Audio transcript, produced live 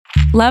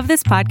Love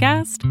this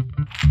podcast?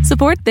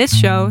 Support this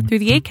show through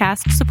the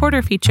Acast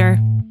supporter feature.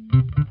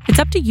 It's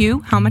up to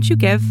you how much you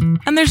give,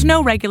 and there's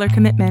no regular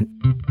commitment.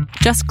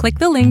 Just click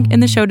the link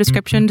in the show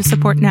description to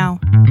support now.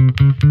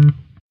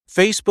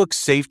 Facebook's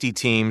safety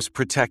teams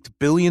protect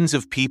billions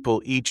of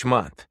people each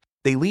month.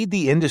 They lead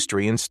the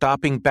industry in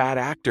stopping bad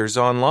actors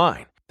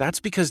online.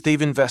 That's because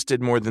they've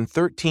invested more than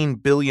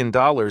 $13 billion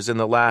in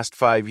the last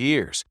 5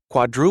 years,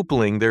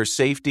 quadrupling their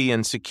safety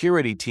and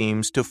security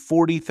teams to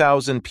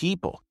 40,000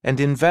 people, and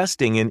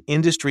investing in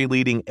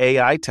industry-leading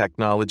AI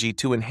technology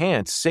to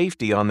enhance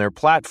safety on their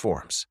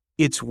platforms.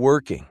 It's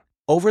working.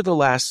 Over the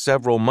last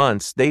several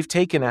months, they've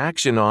taken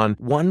action on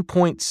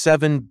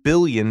 1.7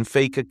 billion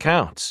fake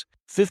accounts,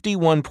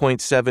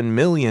 51.7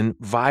 million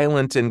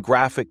violent and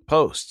graphic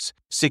posts,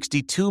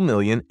 62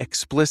 million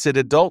explicit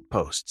adult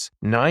posts,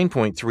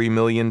 9.3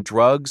 million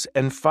drugs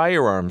and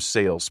firearms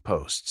sales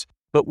posts.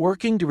 But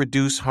working to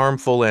reduce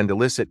harmful and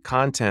illicit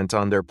content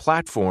on their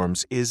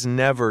platforms is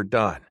never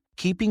done.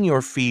 Keeping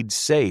your feed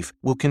safe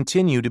will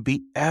continue to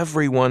be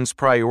everyone's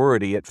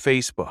priority at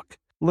Facebook.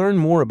 Learn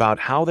more about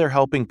how they're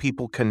helping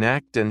people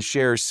connect and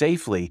share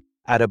safely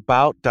at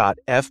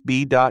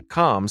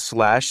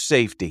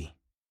about.fb.com/safety.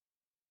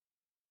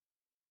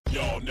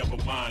 Y'all never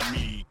mind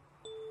me.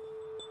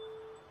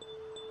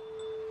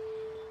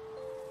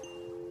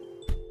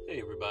 Hey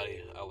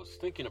everybody, I was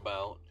thinking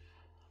about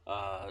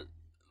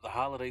the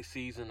holiday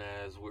season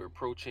as we're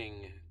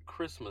approaching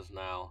Christmas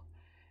now,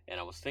 and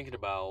I was thinking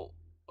about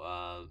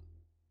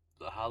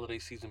the holiday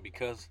season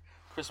because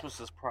Christmas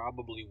is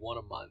probably one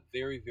of my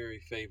very, very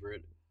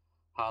favorite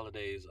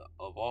holidays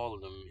of all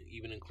of them,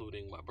 even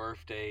including my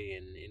birthday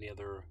and any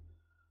other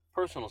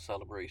personal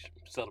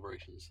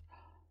celebrations.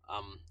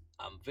 I'm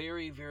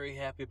very, very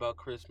happy about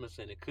Christmas,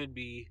 and it could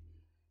be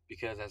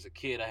because as a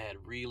kid I had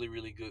really,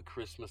 really good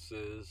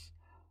Christmases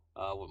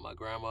with my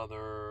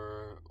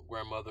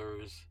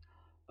grandmothers,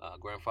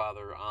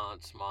 grandfather,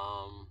 aunts,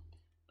 mom,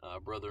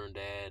 brother and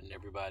dad, and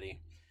everybody.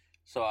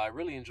 So I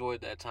really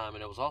enjoyed that time,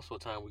 and it was also a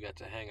time we got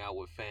to hang out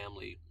with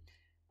family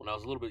when I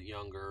was a little bit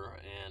younger,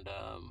 and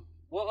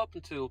up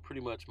until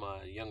pretty much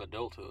my young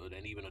adulthood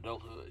and even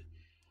adulthood.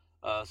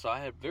 So I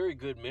had very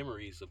good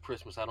memories of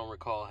Christmas. I don't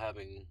recall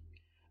having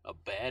a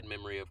bad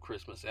memory of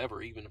Christmas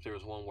ever. Even if there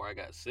was one where I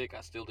got sick,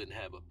 I still didn't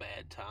have a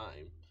bad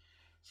time.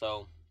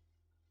 So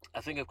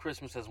I think of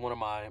Christmas as one of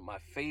my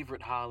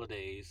favorite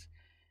holidays.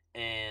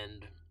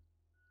 And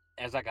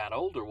as I got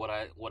older, what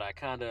I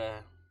kind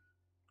of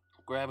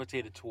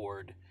gravitated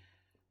toward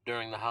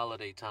during the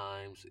holiday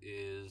times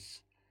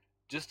is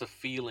just the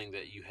feeling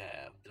that you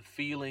have, the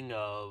feeling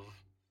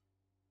of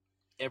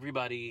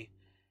everybody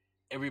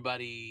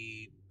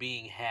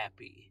being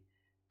happy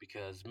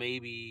because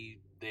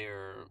maybe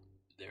they're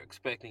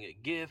expecting a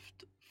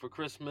gift for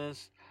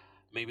Christmas.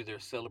 Maybe they're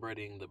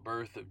celebrating the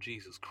birth of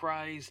Jesus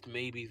Christ.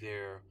 Maybe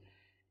they're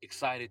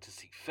excited to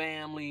see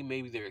family.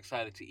 Maybe they're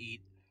excited to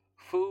eat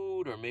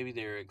food, or maybe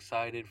they're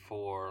excited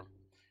for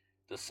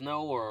the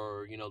snow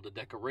or, the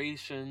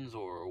decorations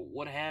or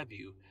what have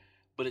you.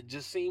 But it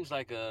just seems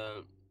like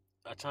a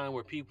time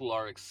where people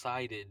are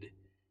excited,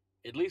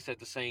 at least at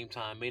the same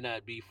time. May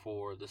not be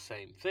for the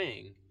same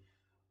thing,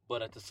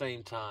 but at the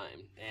same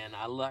time. And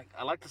I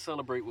like to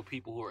celebrate with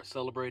people who are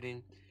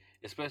celebrating,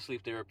 especially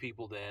if there are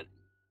people that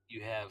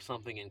you have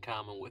something in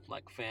common with,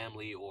 like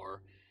family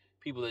or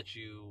people that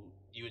you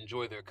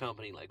enjoy their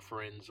company, like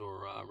friends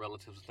or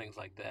relatives and things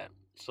like that.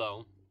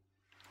 So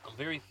I'm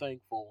very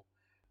thankful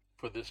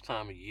for this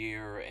time of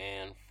year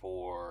and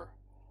for,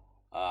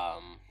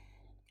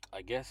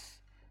 I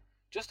guess,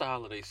 just the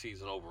holiday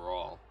season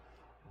overall.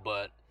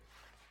 But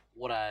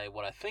what I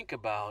think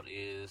about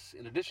is,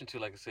 in addition to,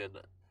 like I said,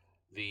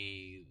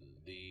 the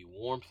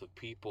warmth of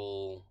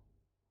people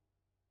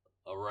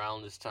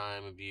around this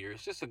time of year,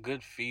 it's just a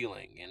good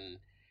feeling. And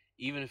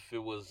even if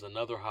it was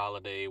another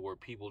holiday where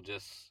people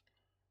just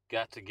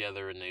got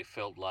together and they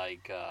felt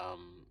like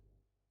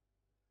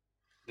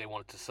they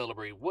wanted to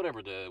celebrate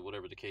whatever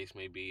the case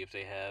may be, if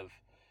they have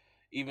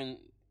even,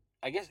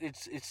 I guess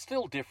it's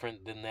still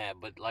different than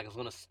that. But like I was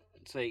gonna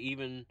say,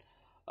 even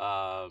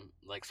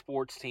like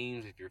sports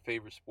teams, if your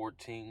favorite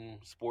sports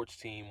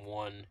team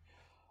won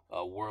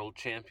a world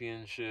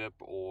championship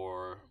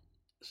or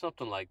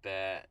something like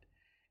that,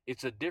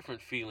 it's a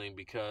different feeling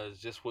because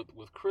just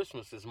with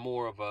Christmas, it's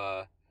more of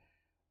a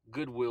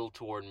goodwill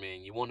toward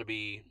men. You want to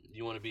be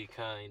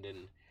kind,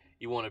 and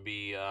you want to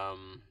be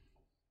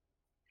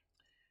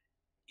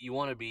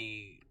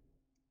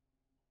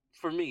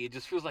for me, it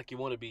just feels like you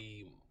want to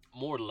be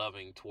more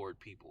loving toward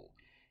people.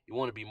 You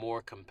want to be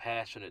more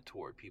compassionate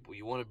toward people.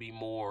 You want to be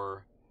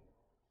more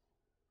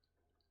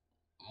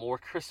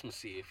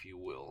Christmassy, if you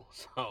will.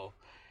 So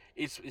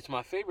it's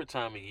my favorite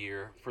time of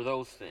year for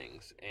those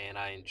things, and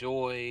I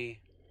enjoy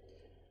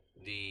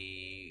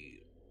the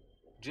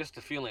just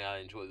the feeling. I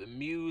enjoy the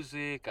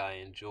music. I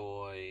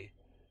enjoy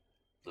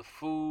the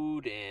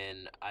food,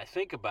 and I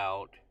think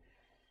about,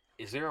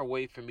 is there a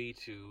way for me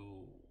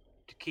to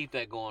keep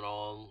that going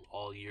on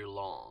all year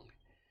long?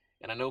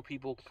 And I know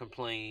people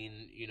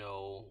complain,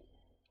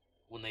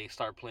 when they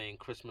start playing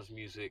Christmas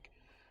music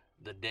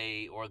the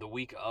day or the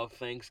week of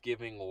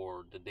Thanksgiving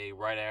or the day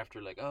right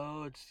after, like,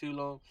 oh, it's too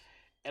long.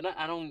 And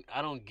I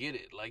don't get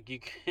it. Like, you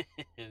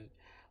can,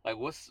 like,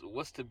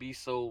 what's to be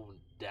so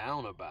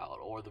down about?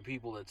 Or the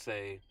people that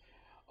say,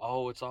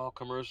 oh, it's all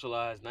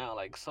commercialized now.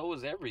 Like, so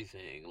is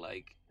everything.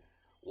 Like,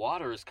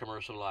 water is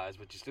commercialized,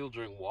 but you still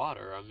drink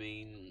water. I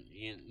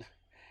mean,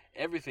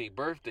 everything,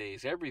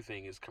 birthdays,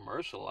 everything is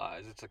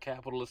commercialized. It's a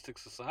capitalistic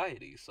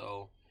society.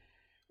 So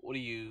what do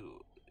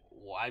you?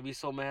 Why be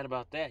so mad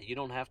about that? You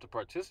don't have to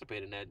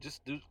participate in that.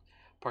 Just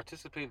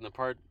participate in the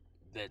part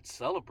that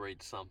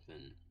celebrates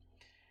something.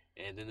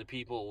 And then the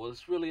people, well,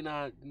 it's really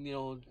not,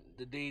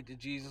 the date that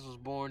Jesus was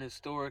born.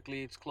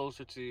 Historically, it's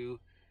closer to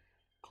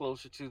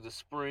the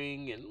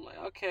spring, and like,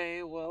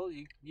 okay, well,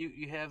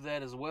 you have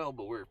that as well,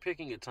 but we're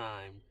picking a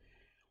time.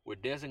 We're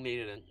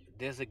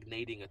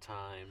designating a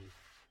time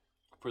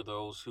for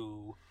those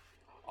who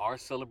are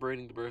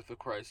celebrating the birth of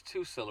Christ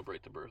to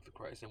celebrate the birth of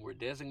Christ, and we're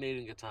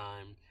designating a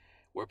time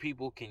where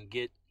people can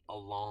get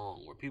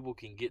along, where people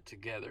can get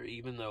together,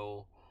 even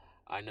though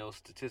I know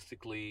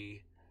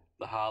statistically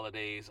the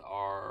holidays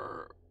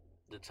are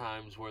the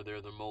times where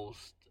they're the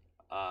most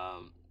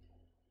um,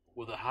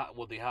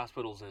 the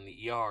hospitals and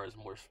the ERs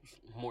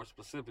more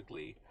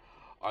specifically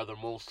are the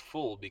most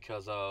full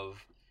because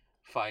of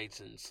fights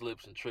and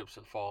slips and trips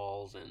and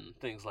falls and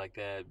things like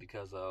that,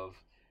 because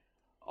of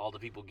all the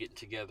people getting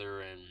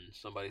together and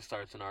somebody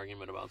starts an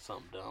argument about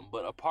something dumb.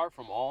 But apart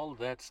from all of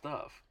that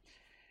stuff,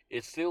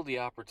 it's still the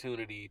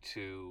opportunity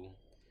to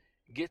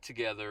get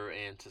together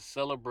and to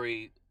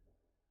celebrate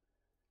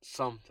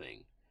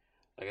something.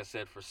 Like I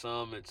said, for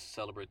some, it's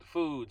celebrate the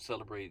food,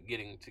 celebrate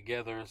getting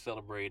together,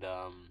 celebrate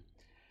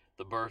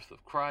the birth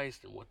of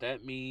Christ and what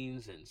that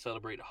means, and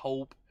celebrate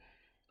hope,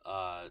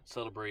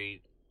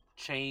 celebrate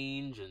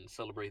change, and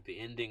celebrate the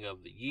ending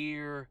of the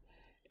year,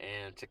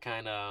 and to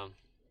kind of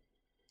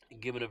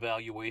give an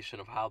evaluation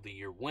of how the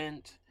year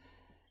went,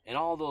 and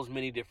all those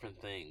many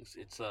different things.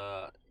 It's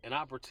an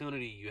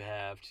opportunity you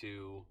have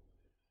to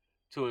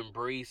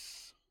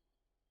embrace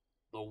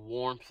the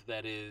warmth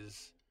that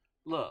is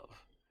love.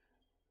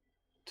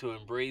 To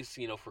embrace,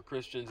 for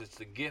Christians, it's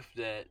the gift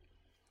that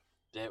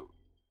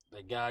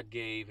that God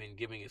gave in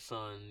giving his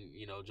son,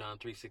 John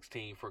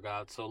 3:16, for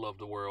God so loved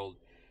the world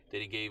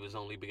that he gave his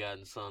only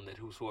begotten son, that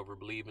whosoever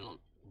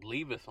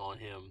believeth on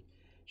him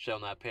shall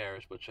not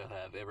perish but shall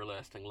have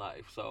everlasting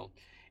life. So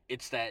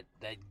it's that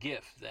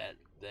gift,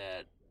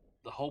 that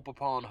the hope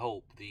upon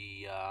hope,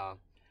 the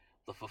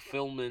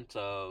fulfillment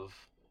of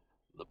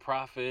the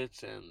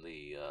prophets and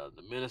the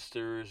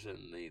ministers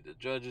and the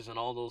judges and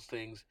all those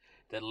things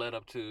that led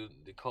up to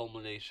the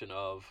culmination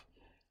of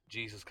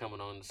Jesus coming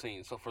on the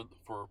scene. So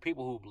for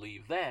people who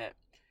believe that,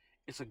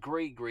 it's a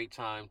great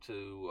time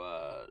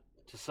to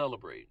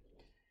celebrate.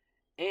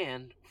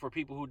 And for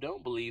people who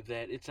don't believe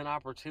that, it's an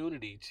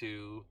opportunity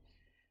to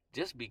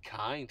just be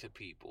kind to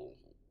people,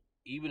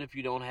 even if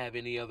you don't have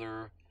any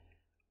other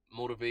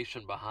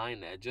motivation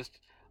behind that. Just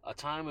a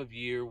time of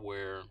year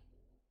where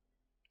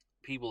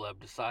people have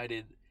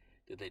decided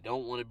that they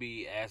don't want to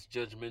be as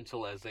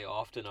judgmental as they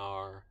often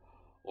are,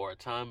 or a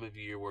time of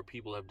year where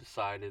people have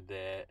decided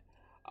that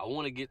I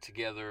want to get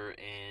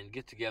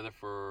together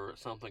for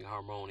something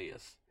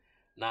harmonious,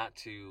 not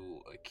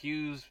to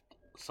accuse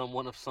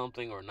someone of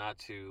something, or not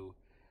to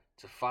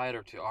fight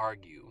or to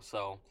argue.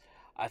 So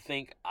I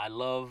think I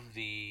love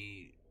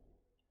the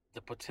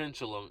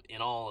potential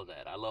in all of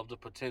that. I love the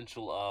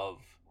potential of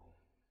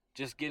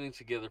just getting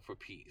together for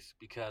peace,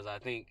 because I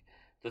think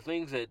the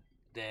things that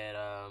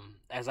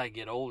as I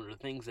get older, the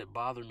things that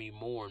bother me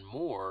more and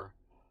more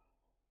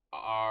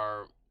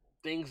are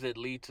things that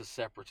lead to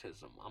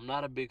separatism. I'm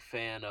not a big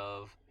fan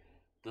of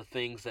the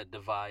things that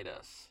divide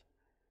us,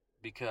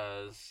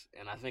 because,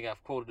 and I think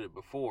I've quoted it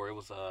before, it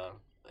was a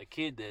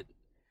kid that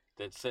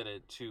said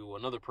it to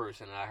another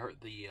person, and I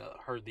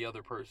heard the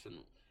other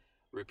person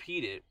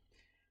repeat it,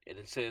 and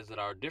it says that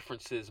our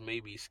differences may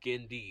be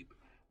skin deep,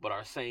 but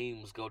our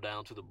sames go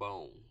down to the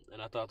bone.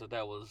 And I thought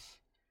that was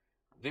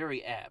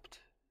very apt,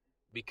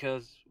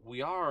 because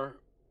we are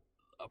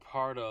a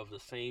part of the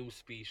same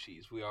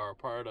species. We are a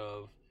part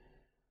of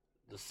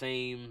the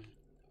same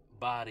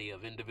body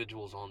of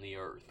individuals on the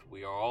earth.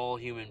 We are all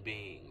human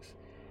beings,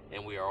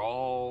 and we are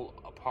all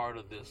a part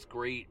of this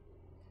great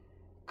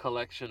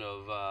collection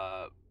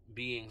of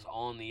beings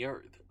on the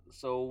earth.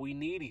 So we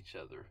need each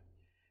other.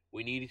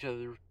 We need each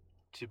other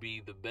to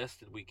be the best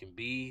that we can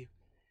be.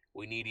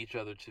 We need each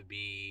other to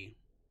be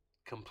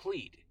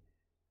complete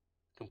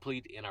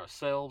in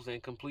ourselves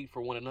and complete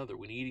for one another.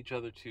 We need each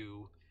other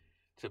to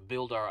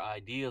build our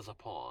ideas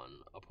upon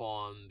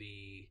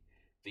the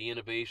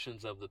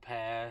innovations of the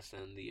past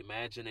and the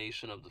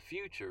imagination of the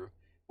future.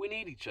 We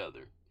need each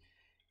other.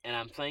 And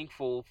I'm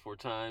thankful for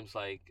times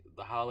like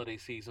the holiday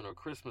season or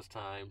Christmas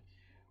time,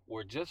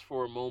 where just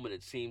for a moment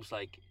it seems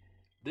like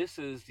this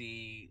is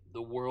the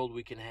world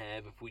we can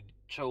have if we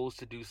chose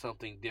to do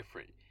something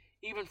different,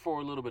 even for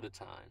a little bit of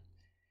time.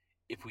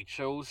 If we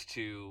chose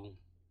to,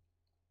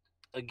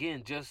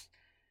 again, just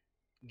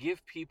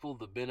give people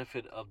the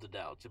benefit of the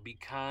doubt, to be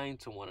kind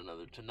to one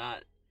another, to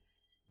not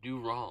do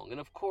wrong. And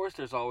of course,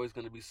 there's always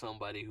going to be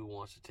somebody who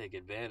wants to take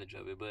advantage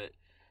of it, but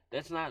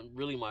that's not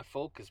really my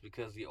focus,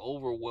 because the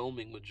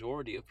overwhelming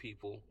majority of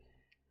people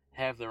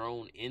have their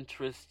own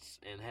interests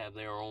and have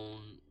their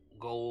own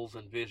goals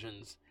and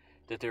visions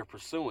that they're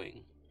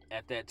pursuing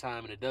at that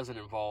time, and it doesn't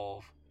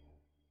involve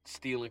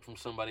stealing from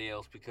somebody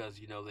else because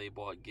they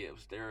bought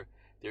gifts. Their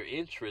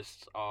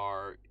interests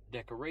are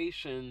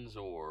decorations,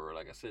 or,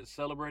 like I said,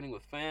 celebrating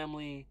with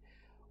family,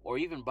 or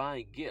even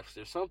buying gifts.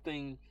 There's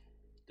something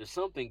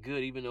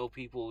good, even though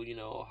people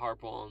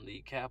harp on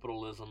the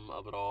capitalism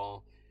of it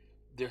all.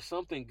 There's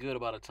something good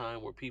about a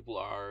time where people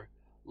are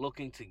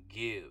looking to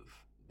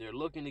give. They're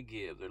looking to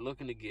give. They're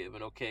looking to give.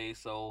 And okay,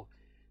 so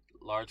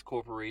large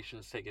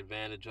corporations take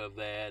advantage of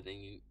that,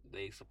 and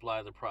they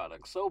supply the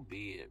product. So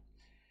be it.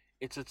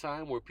 It's a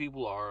time where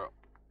people are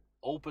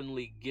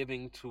openly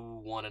giving to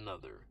one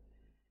another.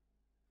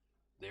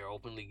 They're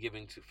openly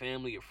giving to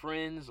family or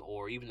friends,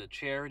 or even to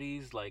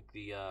charities like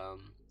the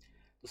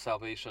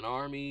Salvation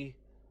Army,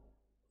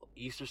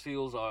 Easter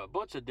Seals, are a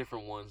bunch of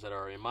different ones that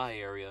are in my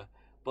area.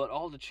 But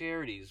all the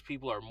charities,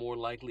 people are more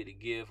likely to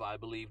give, I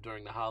believe,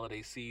 during the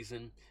holiday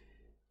season,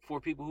 for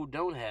people who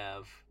don't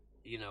have,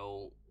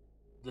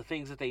 the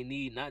things that they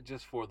need, not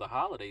just for the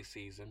holiday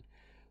season,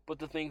 but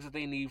the things that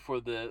they need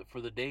for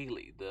the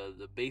daily,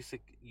 the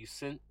basic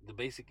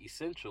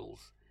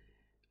essentials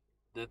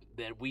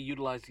that we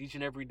utilize each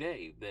and every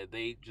day that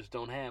they just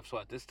don't have. So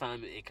at this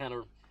time, it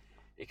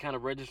kind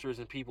of registers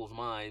in people's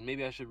mind.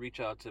 Maybe I should reach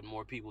out to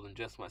more people than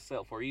just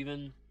myself, or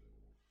even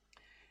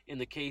in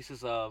the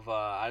cases of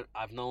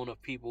I've known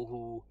of people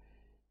who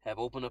have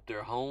opened up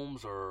their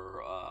homes,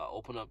 or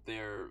open up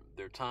their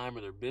time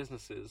or their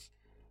businesses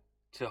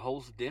to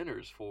host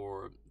dinners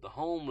for the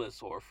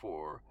homeless, or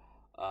for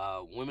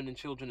women and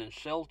children in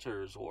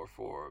shelters, or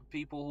for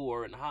people who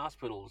are in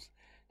hospitals.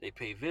 They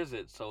pay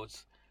visits. So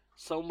it's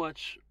so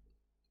much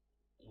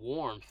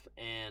warmth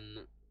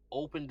and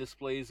open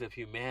displays of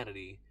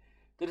humanity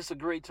that it's a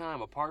great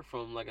time, apart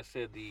from, like I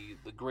said, the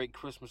great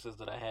Christmases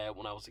that I had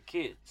when I was a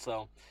kid.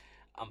 So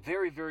I'm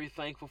very, very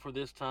thankful for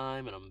this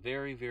time, and I'm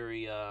very,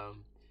 very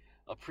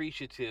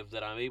appreciative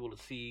that I'm able to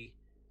see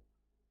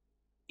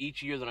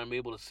each year that I'm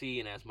able to see,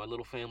 and as my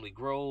little family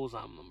grows,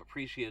 I'm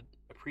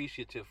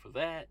appreciative for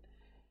that.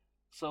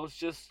 So it's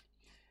just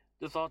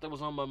the thought that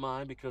was on my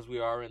mind, because we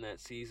are in that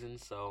season.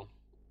 So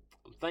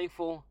I'm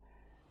thankful,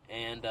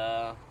 and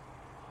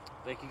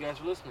thank you guys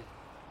for listening.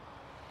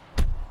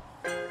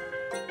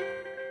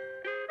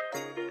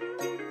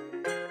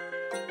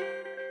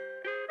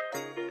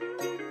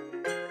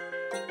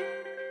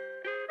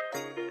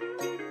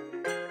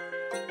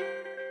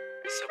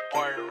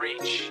 Support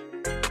Reach.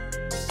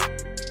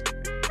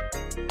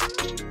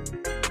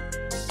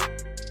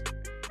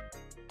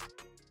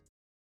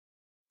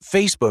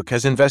 Facebook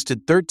has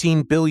invested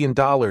 $13 billion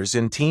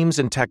in teams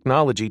and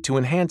technology to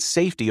enhance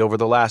safety over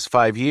the last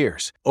 5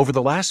 years. Over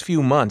the last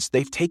few months,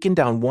 they've taken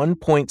down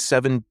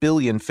 1.7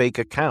 billion fake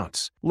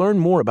accounts. Learn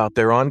more about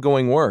their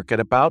ongoing work at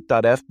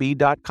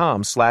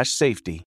about.fb.com/safety.